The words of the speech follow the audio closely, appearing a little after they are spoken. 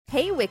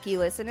Hey, Wiki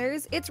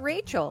listeners, it's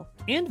Rachel.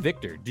 And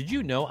Victor, did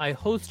you know I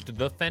host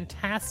the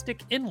fantastic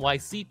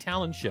NYC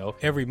Talent Show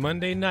every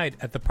Monday night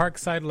at the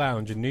Parkside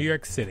Lounge in New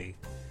York City?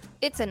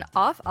 It's an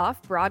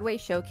off-Broadway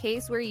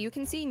showcase where you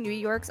can see New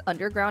York's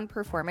underground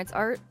performance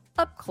art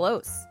up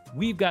close.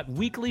 We've got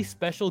weekly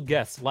special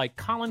guests like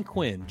Colin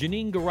Quinn,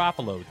 Janine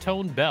Garofalo,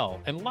 Tone Bell,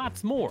 and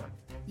lots more.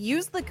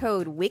 Use the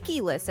code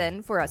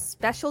WIKILISTEN for a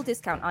special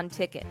discount on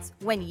tickets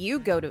when you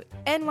go to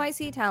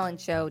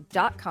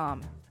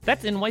nyctalentshow.com.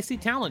 That's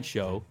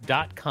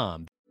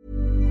nyctalentshow.com.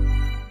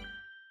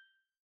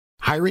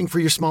 Hiring for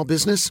your small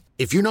business?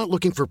 If you're not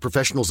looking for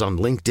professionals on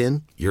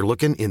LinkedIn, you're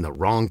looking in the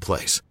wrong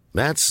place.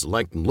 That's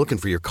like looking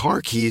for your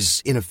car keys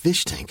in a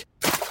fish tank.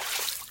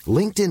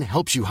 LinkedIn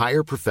helps you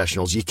hire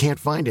professionals you can't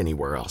find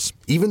anywhere else,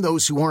 even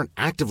those who aren't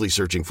actively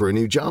searching for a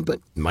new job but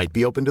might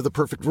be open to the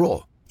perfect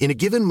role. In a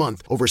given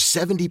month, over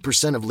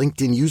 70% of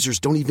LinkedIn users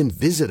don't even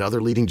visit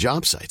other leading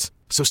job sites.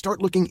 So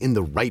start looking in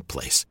the right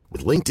place.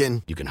 With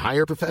LinkedIn, you can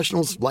hire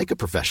professionals like a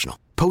professional.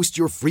 Post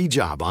your free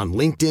job on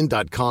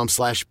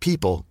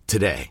linkedin.com/people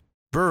today.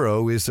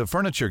 Burrow is a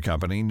furniture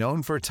company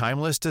known for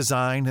timeless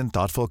design and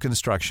thoughtful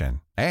construction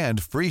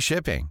and free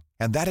shipping.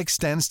 And that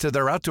extends to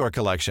their outdoor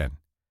collection.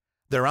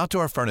 Their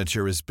outdoor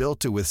furniture is built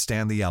to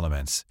withstand the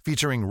elements,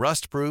 featuring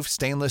rust-proof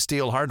stainless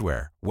steel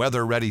hardware,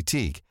 weather-ready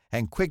teak,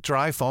 and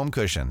quick-dry foam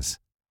cushions.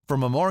 For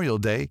Memorial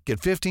Day, get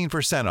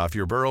 15% off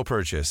your Burrow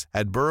purchase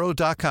at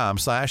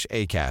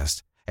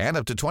burrow.com/ACAST and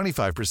up to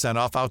 25%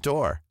 off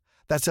outdoor.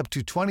 That's up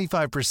to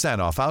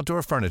 25% off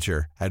outdoor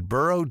furniture at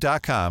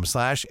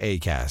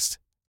burrow.com/ACAST.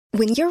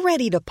 When you're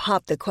ready to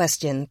pop the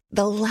question,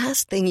 the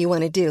last thing you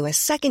want to do is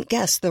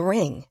second-guess the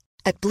ring.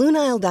 At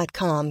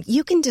BlueNile.com,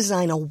 you can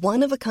design a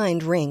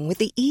one-of-a-kind ring with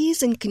the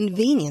ease and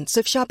convenience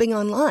of shopping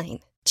online.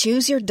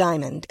 Choose your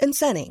diamond and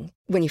setting.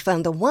 When you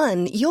find the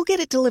one, you'll get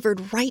it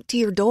delivered right to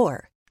your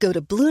door. Go to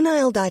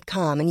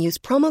BlueNile.com and use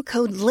promo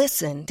code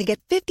LISTEN to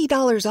get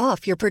 $50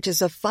 off your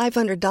purchase of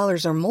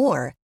 $500 or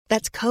more.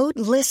 That's code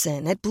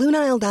LISTEN at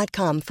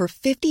BlueNile.com for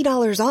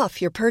 $50 off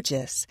your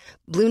purchase.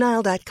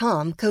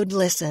 BlueNile.com, code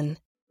LISTEN.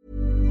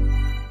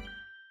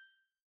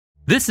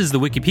 This is the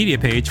Wikipedia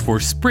page for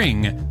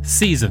spring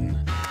season.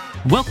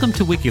 Welcome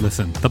to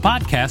WikiListen, the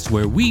podcast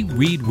where we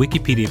read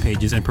Wikipedia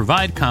pages and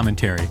provide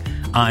commentary.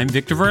 I'm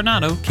Victor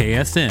Vernado,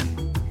 KSN.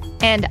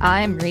 And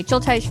I'm Rachel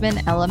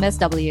Teichman,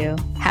 LMSW.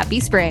 Happy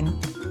spring.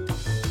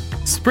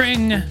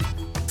 Spring,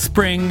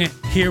 spring,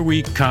 here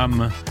we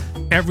come.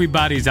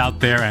 Everybody's out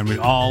there and we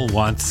all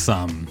want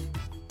some.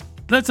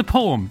 That's a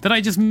poem that I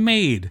just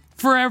made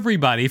for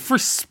everybody for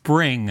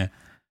spring.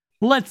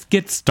 Let's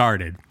get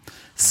started.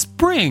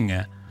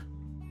 Spring,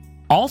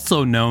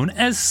 also known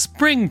as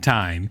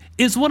springtime,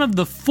 is one of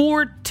the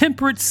 4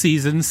 temperate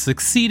seasons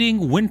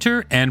succeeding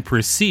winter and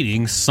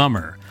preceding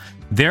summer.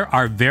 There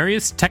are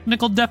various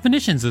technical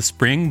definitions of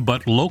spring,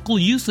 but local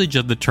usage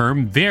of the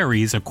term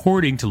varies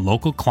according to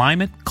local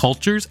climate,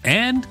 cultures,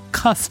 and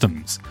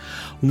customs.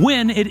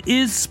 When it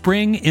is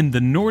spring in the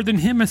northern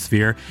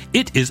hemisphere,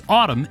 it is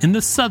autumn in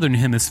the southern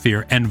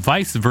hemisphere, and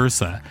vice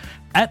versa.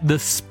 At the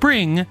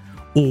spring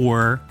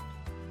or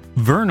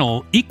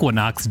vernal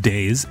equinox,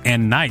 days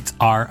and nights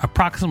are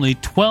approximately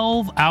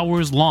 12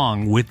 hours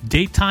long, with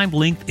daytime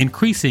length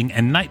increasing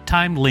and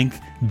nighttime length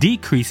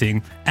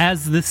decreasing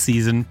as the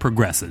season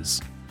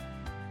progresses.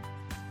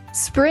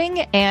 Spring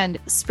and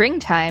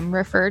springtime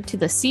refer to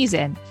the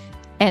season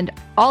and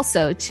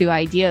also to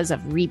ideas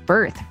of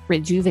rebirth,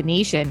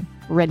 rejuvenation,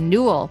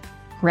 renewal,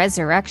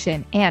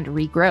 resurrection, and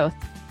regrowth.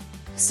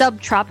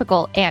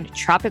 Subtropical and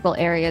tropical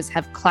areas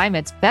have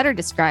climates better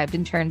described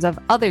in terms of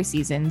other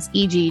seasons,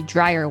 e.g.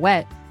 dry or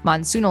wet,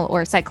 monsoonal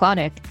or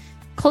cyclonic.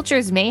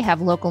 Cultures may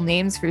have local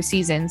names for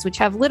seasons which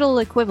have little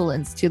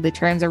equivalence to the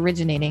terms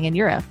originating in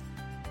Europe.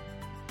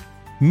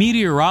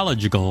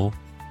 Meteorological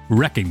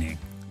reckoning.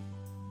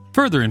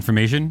 Further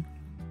information,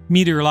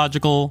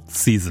 meteorological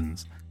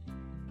seasons.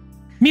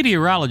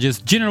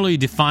 Meteorologists generally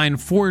define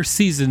 4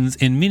 seasons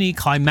in many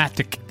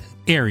climatic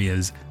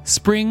areas: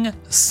 spring,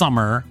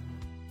 summer,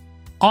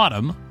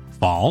 autumn,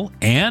 fall,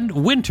 and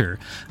winter.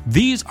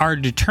 These are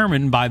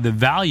determined by the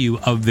value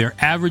of their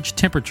average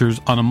temperatures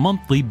on a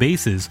monthly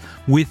basis,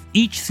 with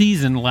each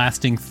season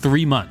lasting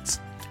 3 months.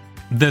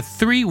 The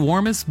 3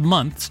 warmest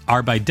months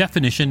are by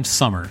definition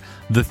summer,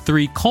 the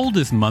 3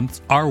 coldest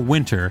months are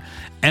winter,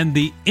 and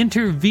the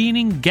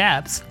intervening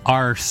gaps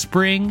are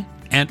spring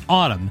and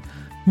autumn.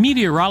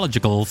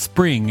 Meteorological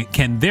spring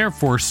can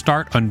therefore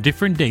start on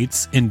different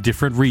dates in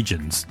different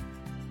regions.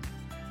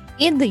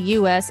 In the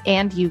US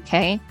and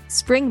UK,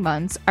 spring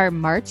months are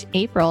March,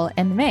 April,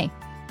 and May.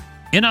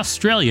 In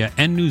Australia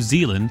and New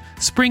Zealand,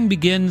 spring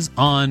begins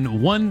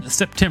on 1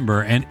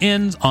 September and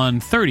ends on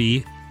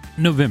 30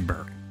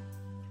 November.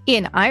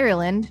 In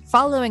Ireland,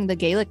 following the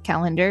Gaelic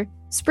calendar,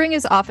 spring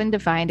is often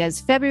defined as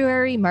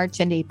February, March,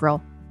 and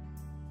April.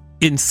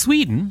 In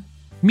Sweden,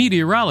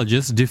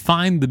 Meteorologists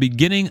define the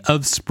beginning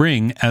of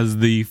spring as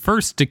the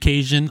first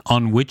occasion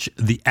on which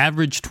the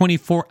average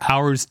 24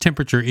 hours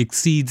temperature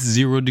exceeds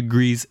 0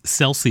 degrees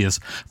Celsius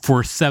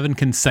for 7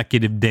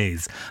 consecutive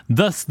days.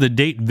 Thus, the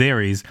date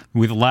varies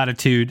with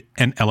latitude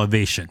and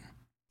elevation.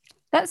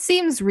 That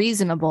seems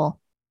reasonable.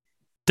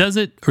 Does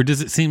it, or does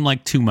it seem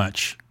like too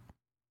much?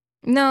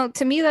 No,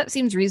 to me that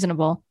seems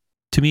reasonable.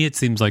 To me, it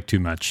seems like too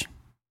much.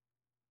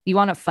 You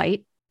want to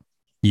fight?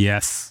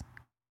 Yes.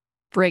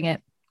 Bring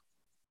it.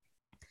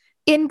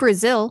 In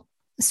Brazil,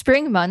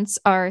 spring months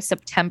are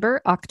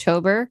September,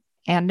 October,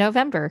 and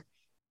November.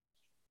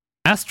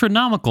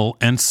 Astronomical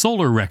and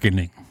solar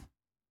reckoning.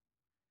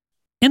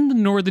 In the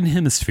Northern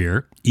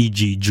Hemisphere,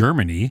 e.g.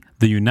 Germany,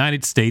 the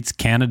United States,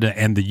 Canada,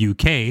 and the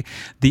UK,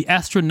 the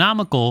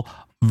astronomical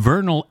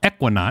vernal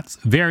equinox,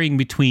 varying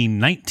between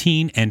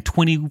 19 and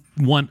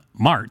 21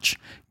 March,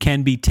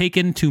 can be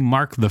taken to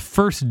mark the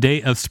first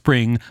day of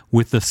spring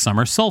with the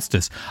summer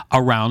solstice,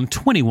 around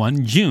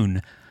 21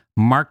 June,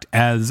 marked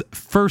as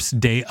first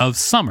day of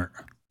summer.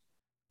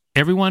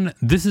 Everyone,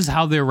 this is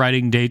how they're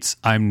writing dates.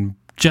 I'm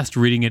just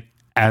reading it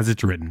as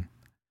it's written.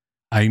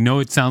 I know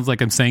it sounds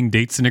like I'm saying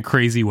dates in a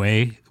crazy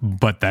way,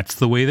 but that's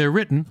the way they're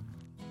written.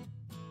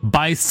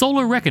 By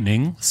solar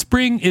reckoning,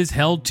 spring is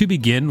held to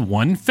begin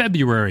 1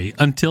 February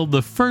until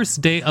the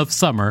first day of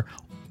summer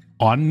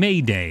on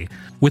May Day,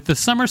 with the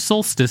summer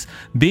solstice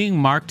being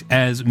marked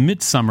as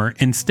midsummer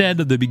instead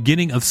of the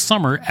beginning of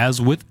summer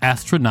as with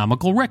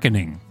astronomical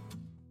reckoning.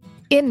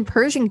 In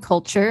Persian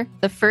culture,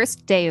 the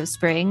first day of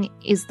spring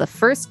is the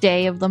first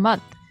day of the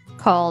month,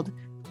 called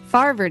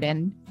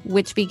Farvardin,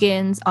 which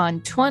begins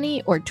on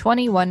 20 or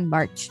 21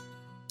 March.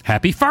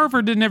 Happy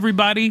Farvardin,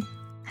 everybody!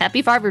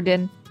 Happy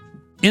Farvardin!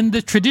 In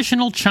the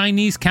traditional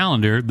Chinese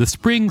calendar, the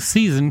spring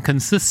season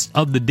consists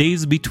of the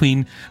days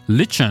between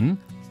Lichun,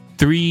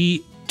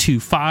 3 to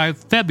 5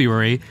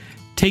 February,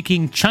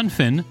 taking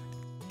Chunfin,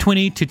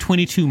 20 to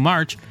 22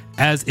 March,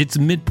 as its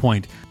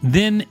midpoint,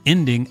 then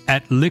ending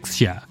at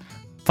Lixia,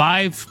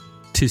 5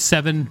 to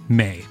 7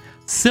 May.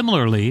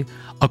 Similarly,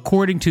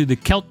 according to the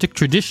Celtic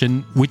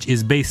tradition, which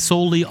is based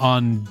solely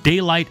on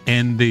daylight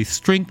and the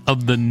strength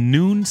of the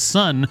noon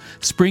sun,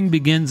 spring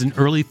begins in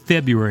early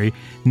February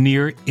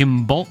near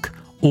Imbolc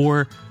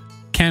or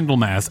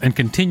Candlemas and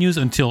continues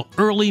until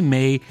early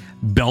May,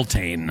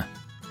 Beltane.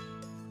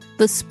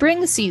 The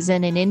spring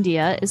season in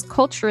India is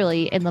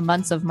culturally in the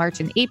months of March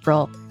and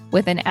April,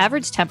 with an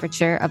average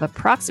temperature of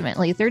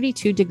approximately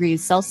 32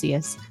 degrees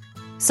Celsius.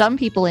 Some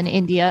people in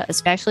India,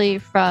 especially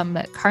from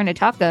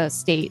Karnataka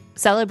state,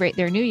 celebrate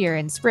their new year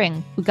in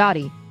spring,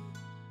 Ugadi.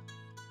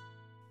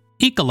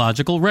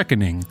 Ecological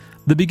reckoning.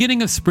 The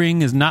beginning of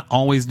spring is not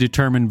always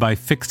determined by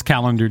fixed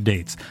calendar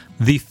dates.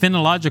 The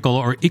phenological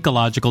or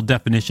ecological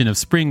definition of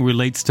spring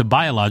relates to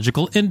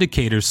biological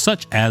indicators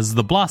such as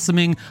the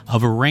blossoming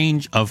of a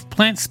range of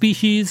plant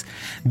species,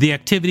 the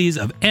activities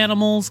of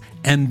animals,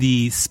 and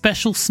the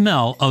special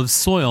smell of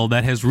soil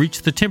that has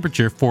reached the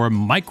temperature for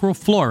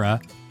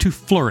microflora to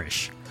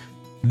flourish.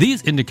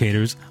 These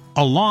indicators,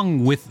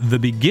 along with the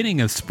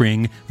beginning of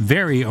spring,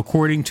 vary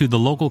according to the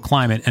local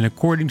climate and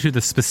according to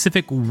the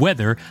specific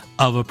weather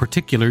of a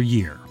particular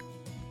year.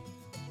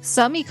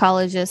 Some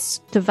ecologists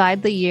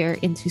divide the year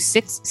into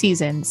 6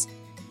 seasons.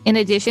 In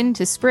addition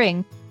to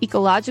spring,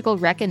 ecological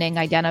reckoning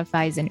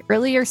identifies an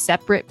earlier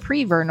separate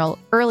pre-vernal,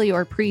 early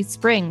or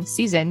pre-spring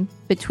season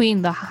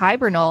between the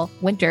hibernal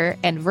winter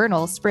and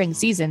vernal spring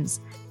seasons.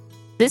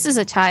 This is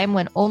a time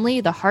when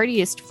only the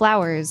hardiest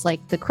flowers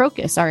like the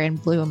crocus are in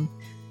bloom,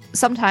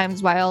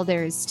 sometimes while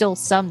there is still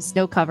some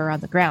snow cover on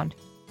the ground.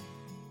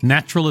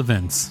 Natural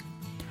events.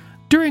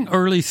 During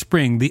early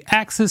spring, the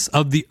axis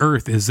of the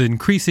Earth is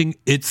increasing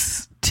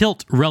its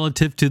tilt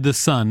relative to the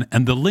sun,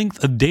 and the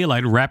length of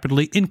daylight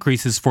rapidly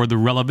increases for the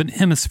relevant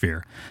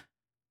hemisphere.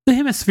 The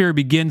hemisphere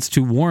begins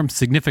to warm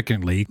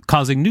significantly,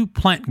 causing new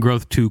plant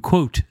growth to,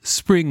 quote,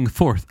 spring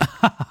forth,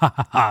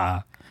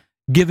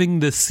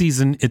 giving the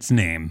season its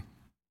name.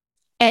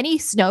 Any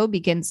snow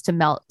begins to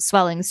melt,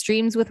 swelling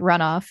streams with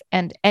runoff,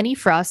 and any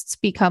frosts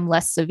become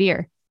less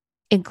severe.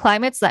 In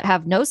climates that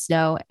have no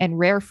snow and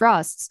rare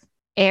frosts,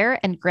 air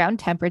and ground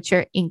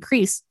temperature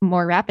increase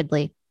more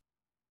rapidly.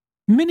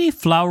 Many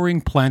flowering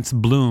plants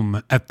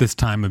bloom at this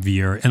time of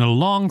year in a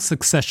long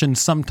succession,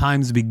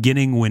 sometimes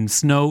beginning when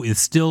snow is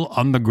still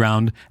on the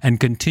ground and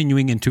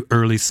continuing into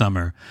early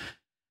summer.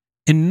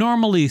 In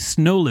normally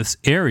snowless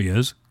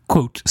areas,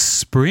 quote,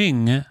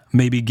 spring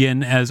may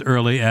begin as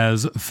early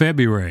as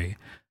February,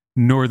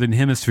 Northern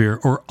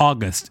Hemisphere, or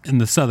August in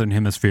the Southern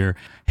Hemisphere,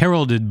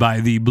 heralded by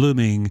the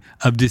blooming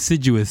of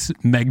deciduous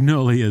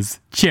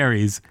magnolias,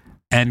 cherries,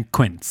 and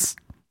quince.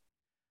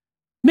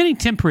 Many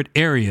temperate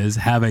areas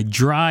have a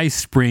dry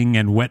spring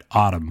and wet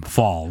autumn,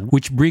 fall,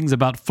 which brings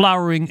about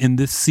flowering in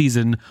this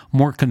season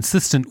more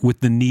consistent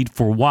with the need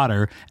for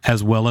water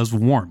as well as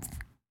warmth.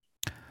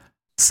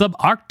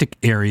 Subarctic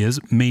areas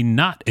may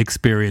not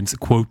experience,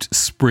 quote,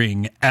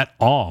 spring at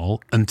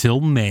all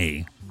until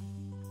May.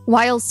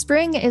 While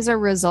spring is a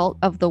result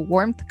of the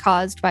warmth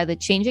caused by the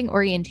changing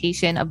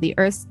orientation of the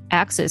Earth's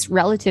axis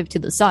relative to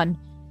the sun,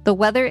 The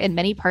weather in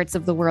many parts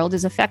of the world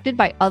is affected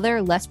by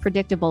other less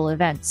predictable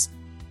events.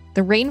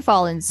 The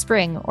rainfall in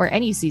spring, or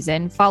any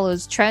season,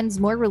 follows trends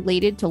more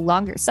related to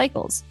longer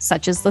cycles,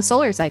 such as the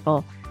solar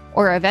cycle,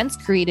 or events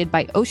created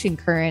by ocean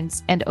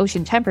currents and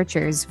ocean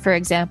temperatures, for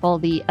example,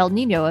 the El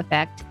Niño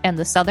effect and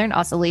the Southern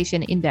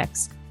Oscillation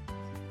Index.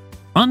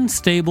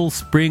 Unstable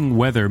spring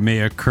weather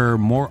may occur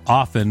more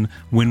often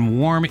when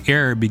warm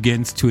air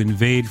begins to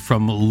invade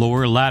from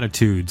lower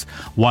latitudes,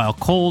 while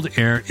cold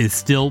air is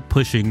still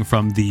pushing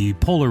from the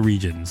polar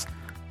regions.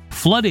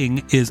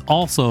 Flooding is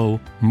also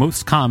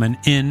most common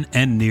in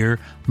and near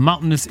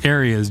mountainous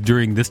areas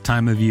during this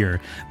time of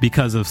year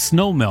because of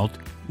snowmelt,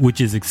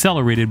 which is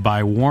accelerated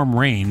by warm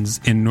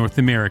rains in North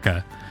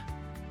America.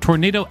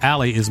 Tornado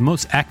Alley is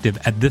most active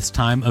at this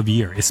time of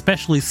year,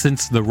 especially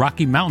since the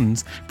Rocky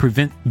Mountains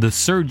prevent the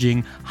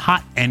surging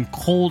hot and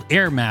cold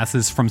air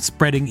masses from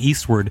spreading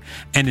eastward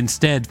and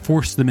instead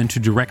force them into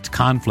direct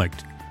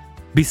conflict.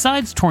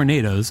 Besides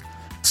tornadoes,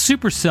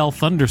 supercell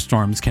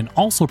thunderstorms can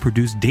also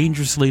produce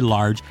dangerously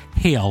large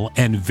hail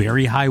and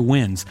very high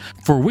winds,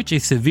 for which a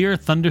severe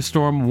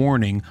thunderstorm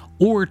warning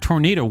or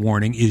tornado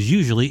warning is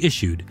usually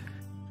issued.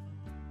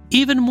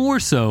 Even more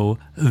so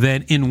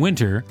than in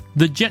winter,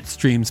 the jet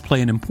streams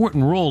play an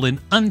important role in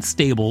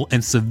unstable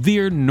and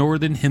severe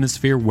northern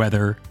hemisphere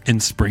weather in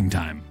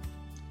springtime.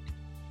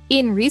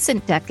 In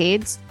recent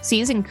decades,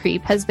 season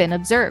creep has been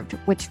observed,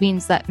 which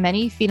means that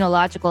many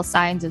phenological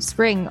signs of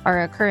spring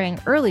are occurring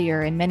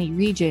earlier in many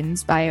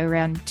regions by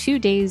around 2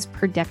 days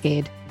per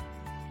decade.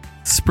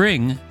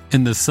 Spring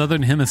in the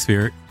southern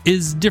hemisphere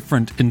is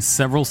different in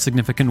several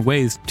significant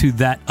ways to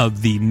that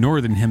of the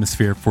northern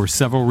hemisphere for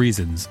several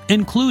reasons,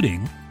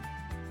 including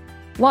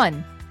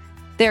 1.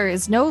 There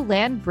is no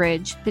land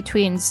bridge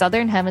between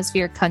southern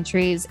hemisphere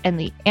countries and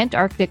the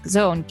Antarctic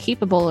zone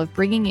capable of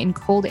bringing in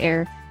cold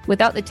air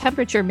without the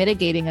temperature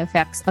mitigating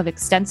effects of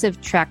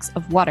extensive tracts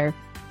of water.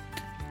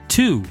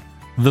 2.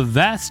 The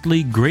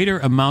vastly greater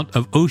amount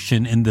of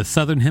ocean in the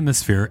southern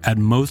hemisphere at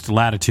most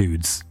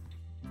latitudes.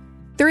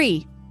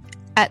 3.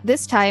 At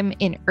this time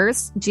in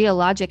Earth's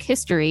geologic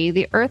history,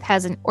 the Earth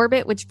has an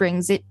orbit which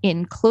brings it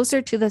in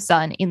closer to the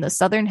sun in the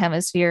southern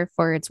hemisphere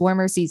for its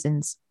warmer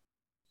seasons.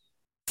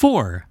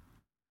 4.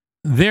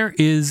 There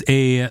is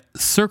a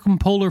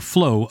circumpolar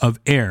flow of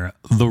air,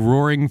 the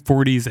roaring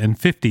 40s and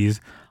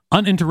 50s,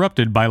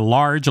 uninterrupted by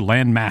large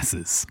land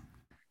masses.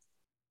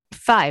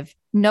 5.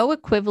 No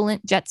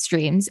equivalent jet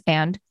streams.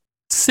 And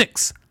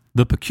 6.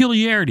 The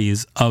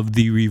peculiarities of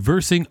the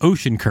reversing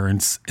ocean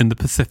currents in the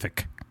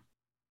Pacific.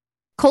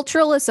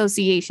 Cultural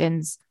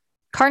associations.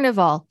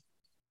 Carnival.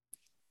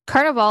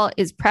 Carnival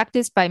is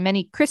practiced by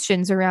many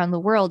Christians around the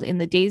world in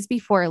the days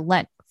before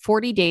Lent,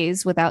 40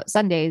 days without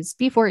Sundays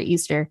before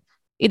Easter.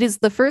 It is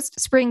the first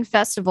spring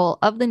festival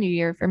of the new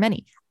year for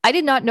many. I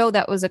did not know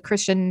that was a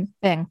Christian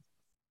thing.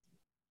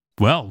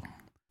 Well,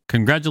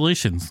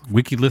 congratulations.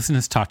 WikiListen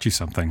has taught you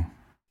something.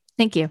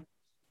 Thank you.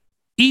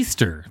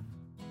 Easter.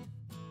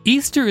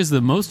 Easter is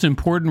the most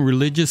important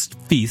religious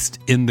feast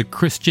in the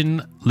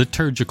Christian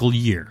liturgical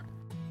year.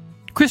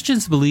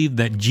 Christians believe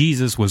that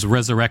Jesus was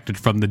resurrected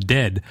from the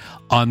dead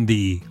on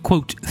the,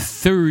 quote,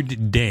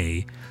 third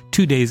day,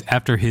 2 days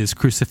after his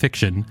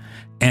crucifixion,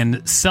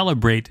 and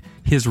celebrate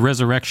his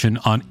resurrection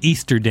on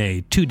Easter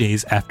Day, 2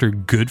 days after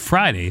Good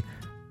Friday.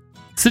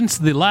 Since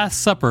the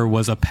Last Supper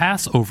was a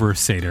Passover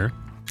Seder,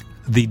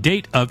 the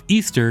date of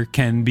Easter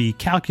can be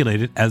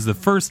calculated as the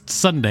first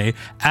Sunday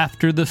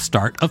after the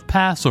start of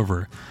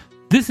Passover.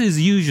 This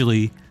is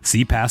usually,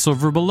 see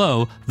Passover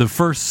below, the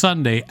first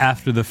Sunday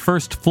after the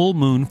first full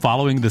moon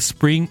following the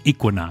spring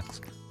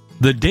equinox.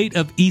 The date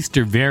of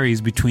Easter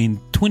varies between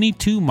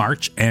 22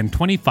 March and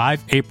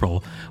 25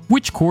 April,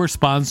 which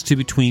corresponds to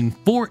between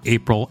 4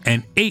 April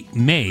and 8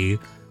 May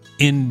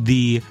in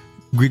the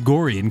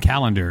Gregorian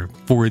calendar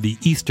for the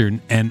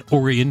Eastern and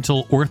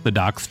Oriental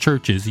Orthodox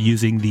churches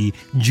using the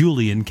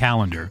Julian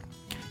calendar.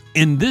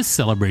 In this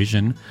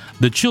celebration,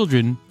 the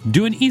children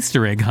do an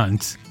Easter egg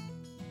hunt.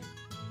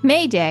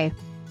 May Day.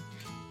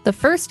 The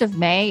 1st of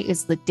May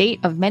is the date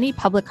of many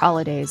public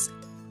holidays.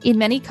 In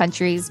many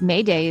countries,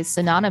 May Day is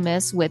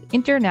synonymous with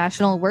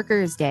International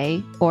Workers'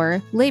 Day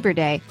or Labor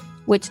Day,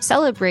 which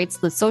celebrates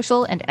the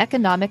social and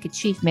economic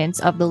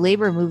achievements of the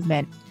labor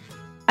movement.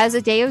 As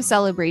a day of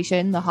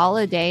celebration, the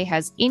holiday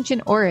has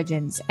ancient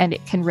origins, and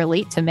it can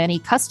relate to many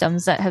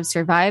customs that have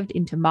survived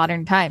into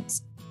modern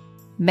times.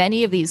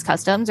 Many of these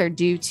customs are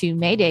due to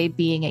May Day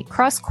being a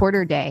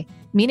cross-quarter day,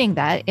 meaning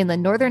that in the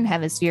Northern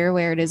Hemisphere,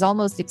 where it is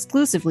almost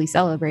exclusively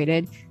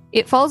celebrated,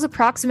 it falls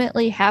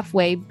approximately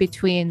halfway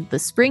between the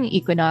spring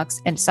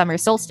equinox and summer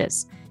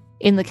solstice.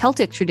 In the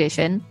Celtic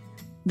tradition,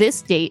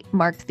 this date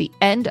marked the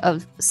end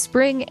of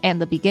spring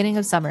and the beginning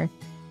of summer.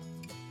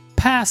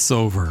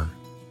 Passover.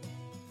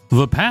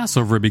 The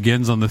Passover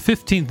begins on the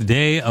 15th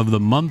day of the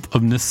month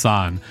of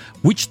Nisan,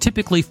 which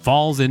typically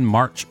falls in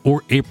March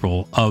or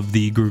April of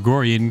the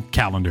Gregorian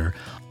calendar,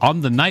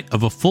 on the night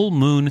of a full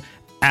moon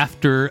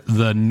after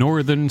the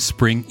northern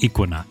spring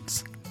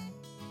equinox.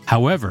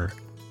 However,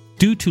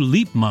 due to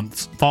leap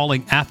months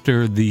falling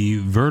after the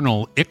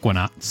vernal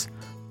equinox,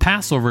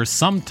 Passover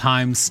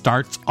sometimes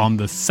starts on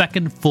the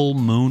second full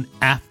moon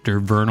after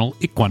vernal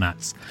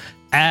equinox,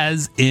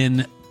 as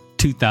in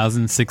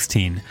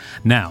 2016.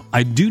 Now,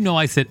 I do know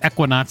I said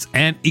equinox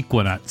and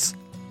equinox,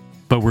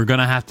 but we're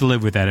going to have to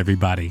live with that,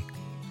 everybody.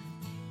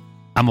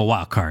 I'm a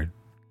wild card.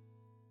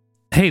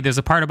 Hey, there's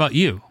a part about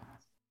you.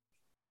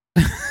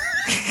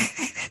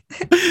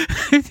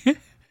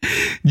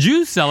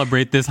 Jews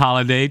celebrate this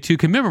holiday to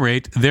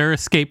commemorate their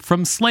escape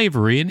from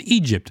slavery in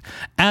Egypt,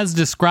 as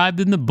described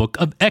in the book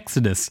of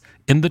Exodus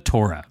in the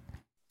Torah.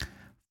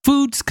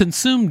 Foods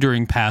consumed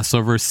during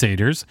Passover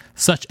seders,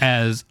 such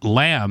as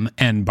lamb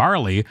and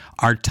barley,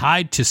 are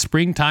tied to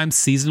springtime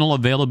seasonal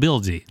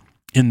availability.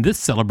 In this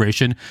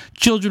celebration,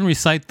 children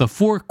recite the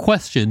 4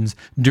 questions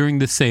during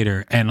the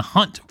seder and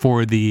hunt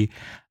for the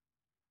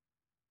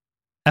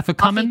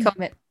Afikomen.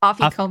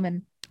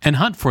 And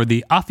hunt for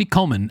the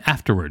afikomen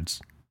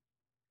afterwards.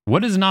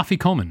 What is an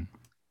afikomen?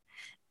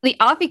 The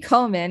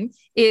afikomen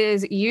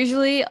is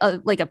usually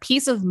like a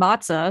piece of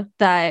matzah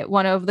that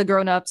one of the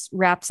grown-ups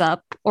wraps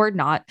up or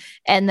not,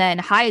 and then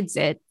hides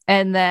it.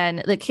 And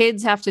then the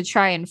kids have to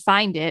try and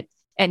find it.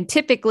 And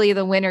typically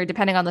the winner,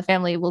 depending on the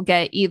family, will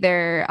get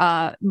either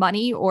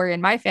money, or in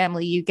my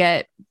family, you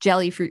get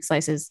jelly fruit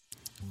slices.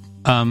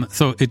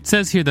 So it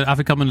says here that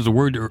afikomen is a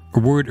word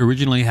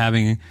originally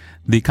having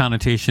the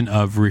connotation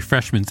of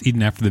refreshments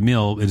eaten after the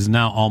meal. It is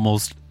now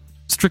almost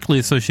strictly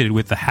associated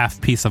with the half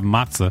piece of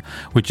matzah,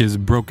 which is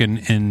broken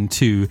in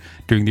two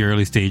during the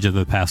early stage of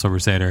the Passover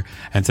Seder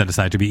and set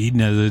aside to be eaten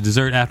as a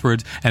dessert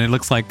afterwards. And it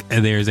looks like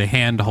there's a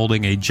hand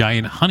holding a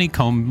giant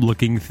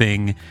honeycomb-looking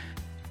thing,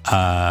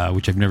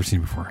 which I've never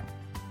seen before.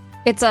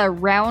 It's a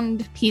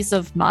round piece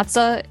of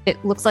matzah.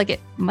 It looks like it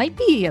might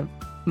be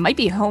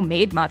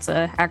homemade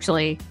matzah,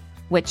 actually,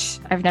 which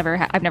I've never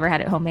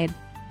had it homemade.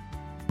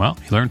 Well,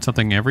 you learn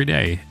something every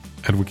day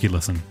at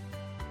WikiListen.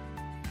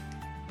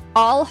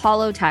 All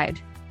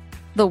Hallowtide,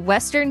 the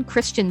Western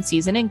Christian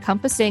season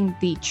encompassing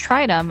the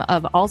trinum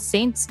of All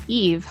Saints'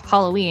 Eve,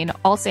 Halloween,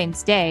 All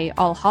Saints' Day,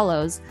 All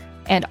Hallows,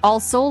 and All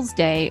Souls'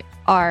 Day,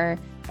 are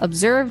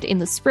observed in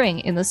the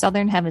spring in the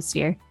Southern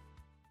Hemisphere.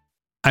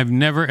 I've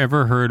never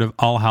ever heard of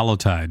All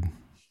Hallowtide.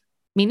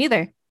 Me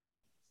neither.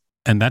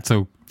 And that's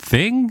a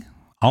thing?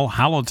 All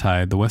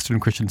Hallowtide, the Western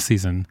Christian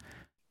season.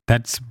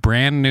 That's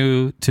brand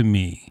new to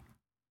me.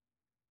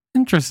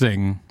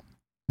 Interesting.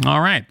 All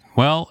right.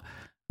 Well,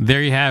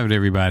 there you have it,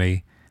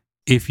 everybody.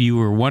 If you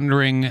were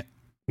wondering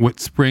what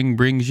spring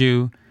brings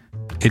you,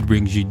 it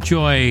brings you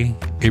joy,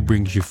 it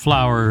brings you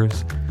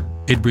flowers,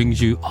 it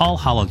brings you All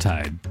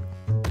Hallowtide.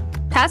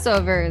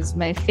 Passover is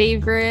my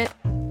favorite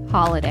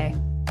holiday.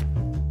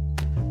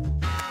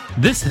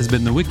 This has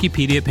been the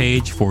Wikipedia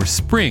page for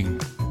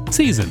spring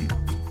season.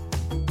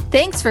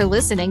 Thanks for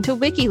listening to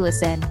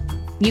WikiListen.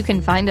 You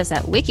can find us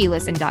at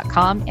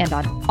wikilisten.com and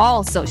on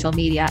all social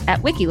media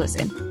at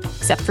WikiListen,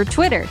 except for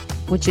Twitter,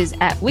 which is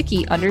at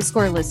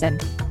 @wiki_listen.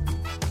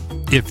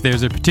 If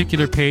there's a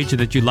particular page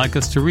that you'd like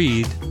us to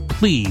read,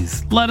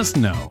 please let us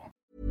know.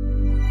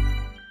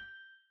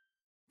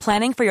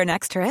 Planning for your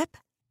next trip?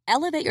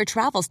 Elevate your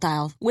travel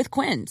style with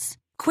Quince.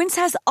 Quince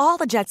has all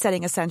the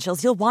jet-setting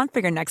essentials you'll want for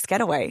your next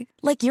getaway,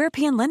 like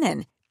European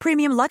linen,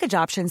 premium luggage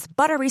options,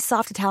 buttery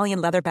soft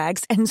Italian leather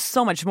bags, and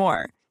so much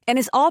more. And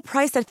is all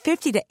priced at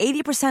 50 to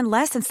 80%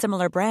 less than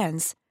similar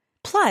brands.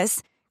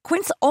 Plus,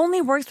 Quince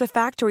only works with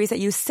factories that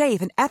use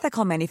safe and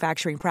ethical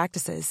manufacturing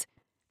practices.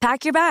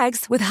 Pack your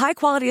bags with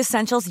high-quality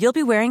essentials you'll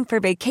be wearing for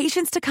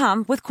vacations to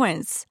come with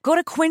Quince. Go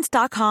to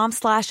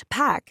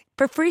quince.com/pack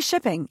for free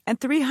shipping and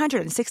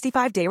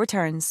 365-day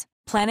returns.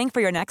 Planning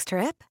for your next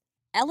trip?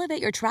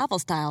 Elevate your travel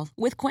style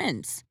with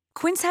Quince.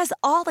 Quince has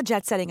all the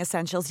jet-setting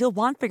essentials you'll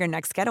want for your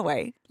next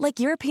getaway, like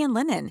European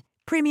linen,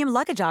 premium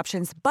luggage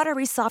options,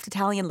 buttery soft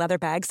Italian leather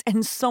bags,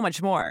 and so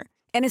much more.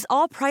 And is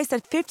all priced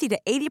at 50 to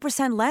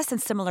 80% less than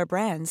similar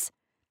brands.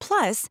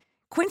 Plus,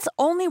 Quince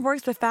only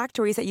works with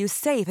factories that use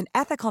safe and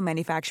ethical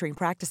manufacturing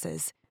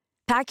practices.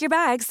 Pack your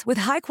bags with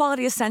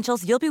high-quality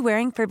essentials you'll be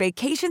wearing for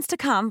vacations to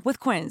come with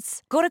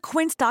Quince. Go to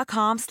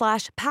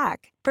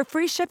quince.com/pack for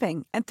free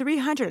shipping and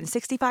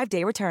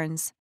 365-day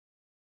returns.